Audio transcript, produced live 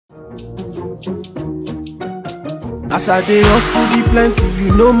As I dey hustle the plenty,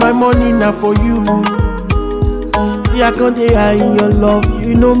 you know my money now for you. See I can't dey high in your love,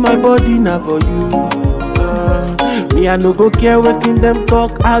 you know my body now for you. Me I no go care wetin them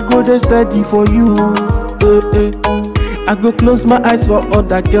talk, I go dey steady for you. I go close my eyes for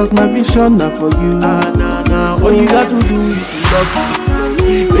other girls, my vision now for you. Nah. All you got to do is to love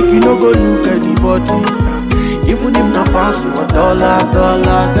me, make you no go look anybody. Even if not pounds or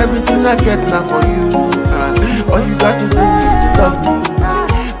dollars, everything I get now for you. All you got to do is to love me,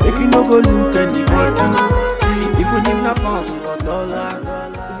 make you no go look anybody. Even if not pounds or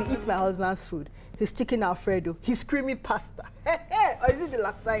dollars. If you eat my husband's food, his chicken Alfredo, his creamy pasta, or is it the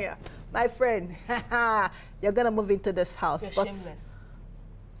lasagna? My friend, you're gonna move into this house. You're but shameless.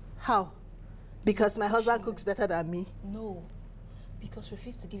 How? Because my husband cooks better than me? No, because you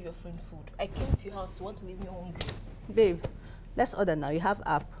refuse to give your friend food. I came to your house, you want to leave me hungry. Babe, let's order now. You have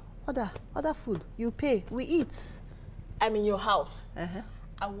app. Order food. You pay. We eat. I'm in your house. Uh-huh.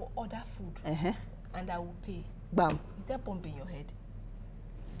 I will order food. Uh-huh. And I will pay. Bam. Is there a pump in your head?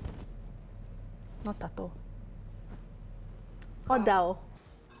 Not at all. Order.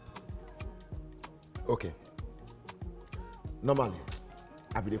 Okay. Normally,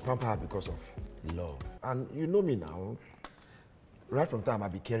 I be the pamper her because of love. And you know me now. Right from time, I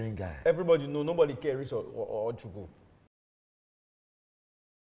be caring guy. Everybody know, nobody cares or Chuku.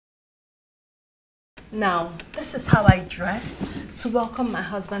 Now, this is how I dress to welcome my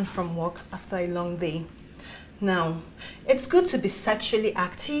husband from work after a long day. Now, it's good to be sexually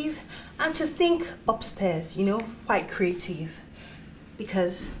active and to think upstairs, you know, quite creative.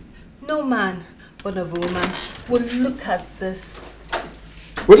 Because no man born of a woman will look at this.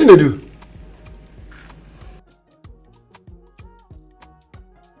 What did they do?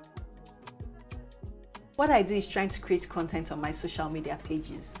 What I do is trying to create content on my social media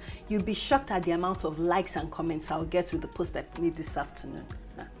pages. You'll be shocked at the amount of likes and comments I'll get with the post I made this afternoon.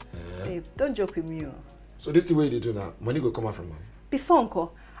 Babe, don't joke with me. So this is the way they do now. Money go come out from her. Before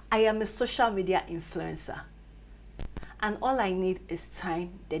Uncle, I am a social media influencer. And all I need is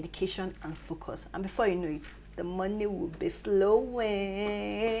time, dedication, and focus. And before you know it, the money will be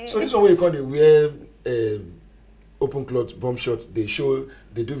flowing. So this one where you call the wear open cloth, bomb shot, they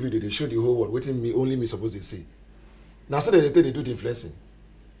do video, they show the whole world. Waiting me, only me supposed to see. Now so they do the influencing.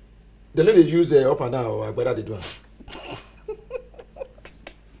 They know they use up and down or better they do.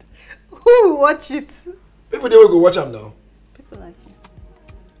 Who will watch it? People they will go watch them now. People like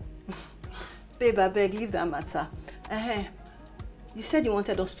you. Babe, I beg, leave that matter. You said you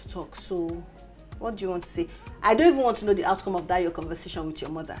wanted us to talk, so what do you want to say? I don't even want to know the outcome of that your conversation with your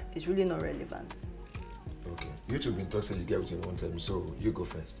mother. It's really not relevant. Okay, you two been talking, you get what you want to tell me, so you go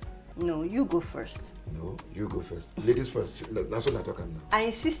first. No, you go first. No, you go first. Ladies first. That's what I'm talking now. I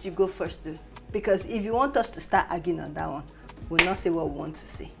insist you go first, though, because if you want us to start arguing on that one, we'll not say what we want to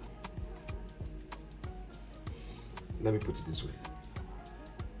say. Let me put it this way.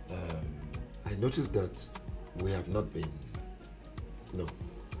 I noticed that we have not been... No,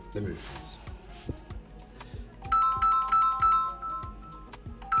 let me rephrase.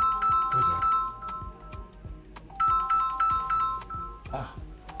 What's that? Ah.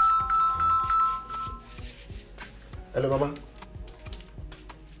 Hello, Mama.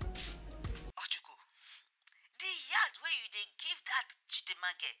 Ochuku, the yard where you dey give that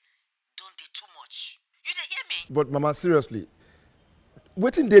Chidimage don't dey too much. You dey hear me? But Mama, seriously,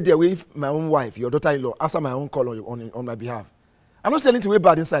 waiting there with my own wife, your daughter-in-law, answer my own call on my behalf. I'm not saying anything way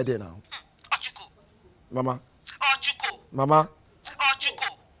bad inside there now. Ochuku. Mama. Ochuku. Mama.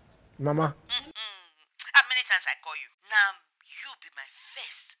 Ochuku. Mama. How many times I call you? Now you be my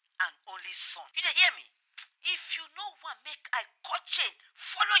first and only son. You dey hear me? If you no want make I cut chain,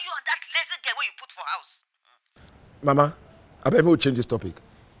 follow you on that lazy girl where you put for house. Mama, I bet me will change this topic.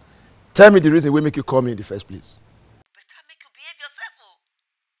 Tell me the reason why make you call me in the first place. Better make you behave yourself, oh.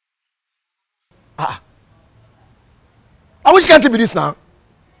 Ah. I wish can't be this now.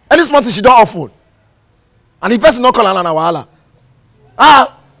 And this month she don't off phone. And the person not call her na wahala.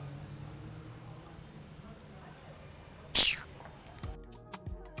 Ah.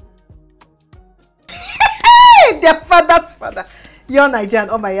 Their father's father. Your Nigerian,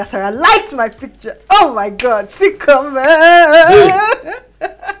 oh my Yasara, liked my picture. Oh my God, see come.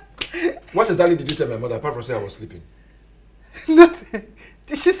 What exactly did you tell my mother apart from saying I was sleeping? Nothing.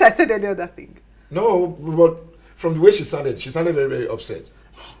 Did she say I said any other thing? No, but from the way she sounded very, very upset.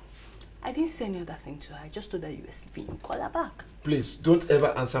 I didn't say any other thing to her. I just told her you were sleeping. You call her back. Please, don't ever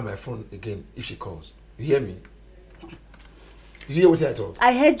answer my phone again if she calls. You hear me? You hear what I told?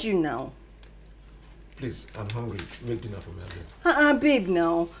 I heard you now. Please, I'm hungry. Make dinner for me again. Babe,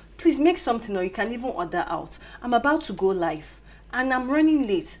 now. Please make something or you can even order out. I'm about to go live and I'm running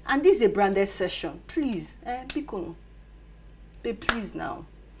late. And this is a branded session. Please, Biko. Babe, please now.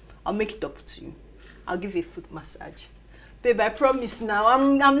 I'll make it up to you. I'll give you a foot massage. Babe, I promise now.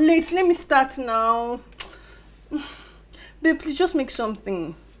 I'm late. Let me start now. Babe, please just make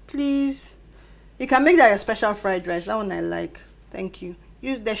something. Please. You can make that your special fried rice. That one I like. Thank you.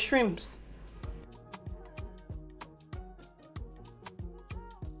 Use the shrimps.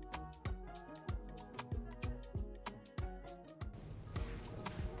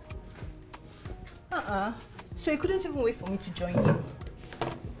 So you couldn't even wait for me to join you?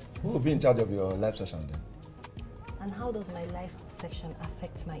 Who will be in charge of your live session then? And how does my live section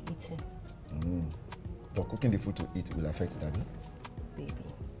affect my eating? But cooking the food to eat will affect it, Abby? Baby,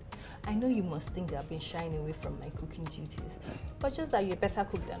 I know you must think that I've been shying away from my cooking duties, but just that you're a better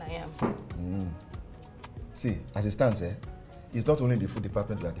cook than I am. See, as it stands, it's not only the food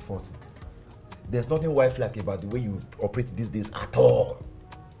department we are defaulting. There's nothing wife-like about the way you operate these days at all.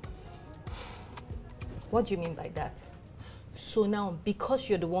 What do you mean by that? So now, because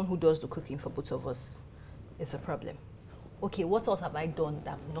you're the one who does the cooking for both of us, it's a problem. Okay, what else have I done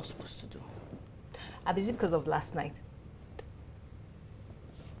that I'm not supposed to do? Is it because of last night?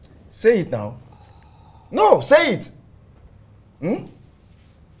 Say it now. No, say it.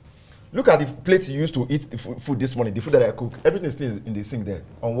 Look at the plate you used to eat the food this morning, the food that I cook. Everything is still in the sink there,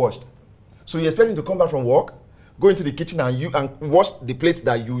 unwashed. So you expect me to come back from work, go into the kitchen and wash the plates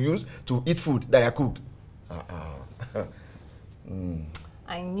that you use to eat food that I cooked?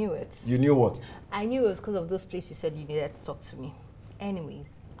 I knew it. You knew what? I knew it was because of those plates you said you needed to talk to me.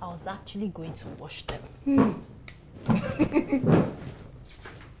 Anyways, I was actually going to wash them.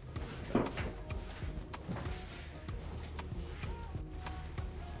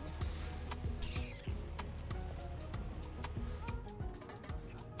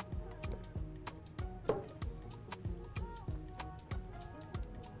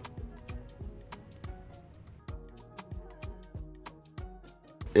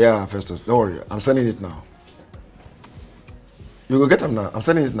 Yeah, Festus, don't worry. I'm sending it now. You go get them now. I'm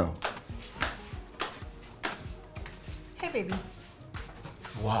sending it now. Hey, baby.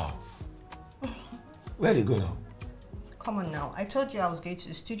 Wow. Where did you go now? Come on now. I told you I was going to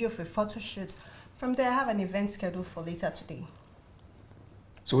the studio for a photo shoot. From there, I have an event scheduled for later today.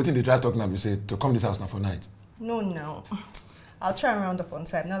 So what did they try talking about? You said to come this house now for night? No. I'll try and round up on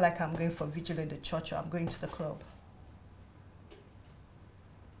time. Not like I'm going for vigil in the church or I'm going to the club.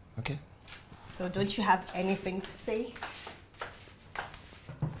 Okay. So don't you have anything to say?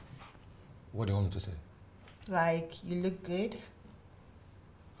 What do you want me to say? Like, you look good?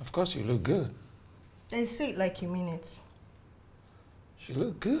 Of course you look good. Then say it like you mean it. You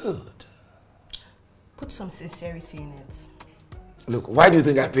look good. Put some sincerity in it. Look, why do you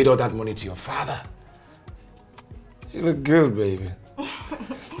think I paid all that money to your father? You look good, baby.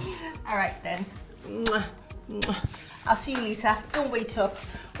 All right then. Mwah. Mwah. I'll see you later. Don't wait up.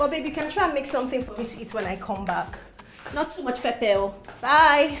 But baby, you can try and make something for me to eat when I come back. Not too much pepper.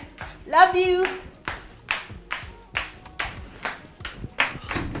 Bye. Love you.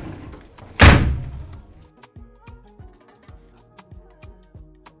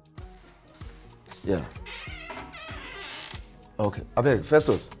 Yeah. Okay. I beg,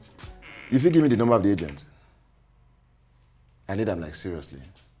 Festus, if you give me the number of the agent, I need them, like, seriously.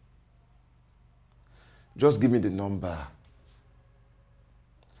 Just give me the number.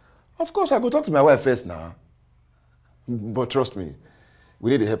 Of course, I go talk to my wife first now. But trust me,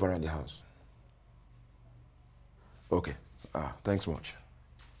 we need the help around the house. Okay. Thanks much.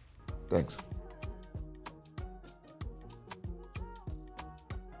 Thanks.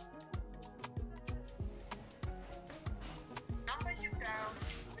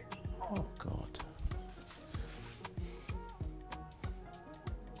 Oh, God.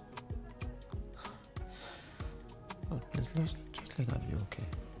 Oh, please, just let that be okay.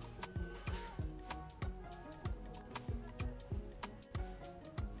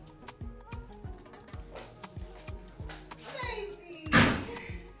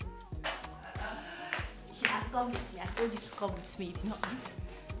 Come with me. I told you to come with me. You did not ask.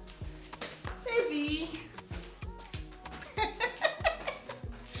 Baby.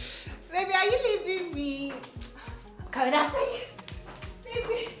 Baby, are you leaving me? I'm coming after you.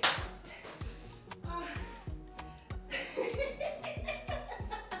 Baby.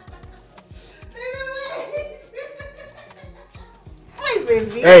 Hi,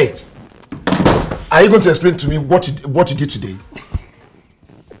 baby. Hey! Are you going to explain to me what you did today?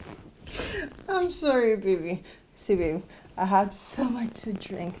 I'm sorry, baby. See, babe, I had so much to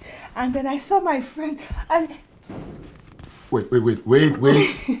drink. And then I saw my friend and... Wait.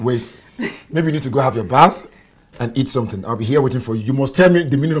 Maybe you need to go have your bath and eat something. I'll be here waiting for you. You must tell me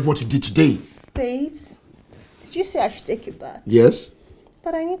the meaning of what you did today. Babes, did you say I should take a bath? Yes?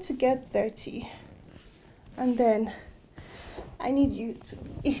 But I need to get dirty. And then I need you to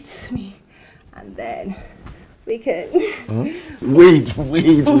eat me. And then we can... Wait.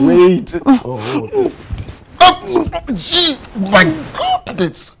 Oh, gee, my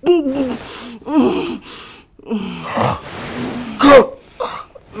goodness. God.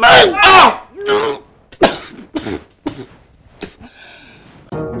 Man.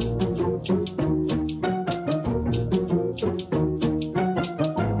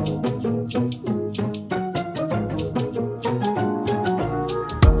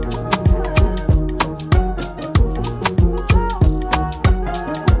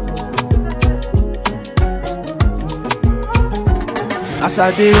 As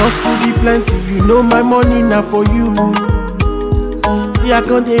I dey hustle the plenty, you know my money na for you. See I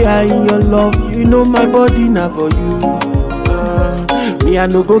can't dey high in your love, you know my body na for you. Me I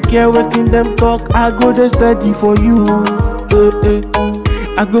no go care wetin them talk, I go dey steady for you.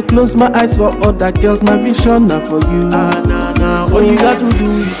 I go close my eyes for other girls, my vision na for you. All you got to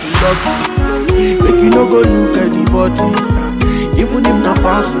do is to love me, make you no go look anybody. Even if na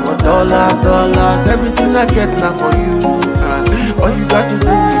pounds or dollars, everything I get na for you. All you got to do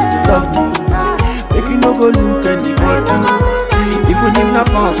is to love me, make you no go look anybody. Even if na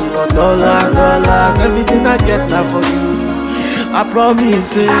pounds or dollars, everything I get na for you. I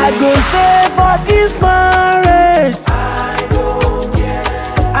promise it. I go stay for this marriage. I don't care.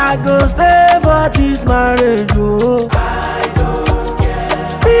 I go stay for this marriage. Oh. I don't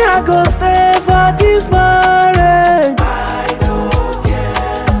care. Me, I go stay for this marriage. I don't care.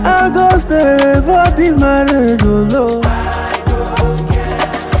 I go stay for this marriage. Oh, Lord. I don't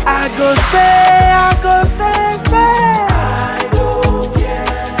care. I go stay, stay. I don't care.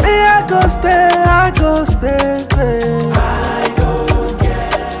 Me, I go stay, stay.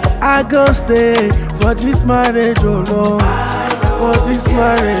 I go stay for this marriage, oh Lord.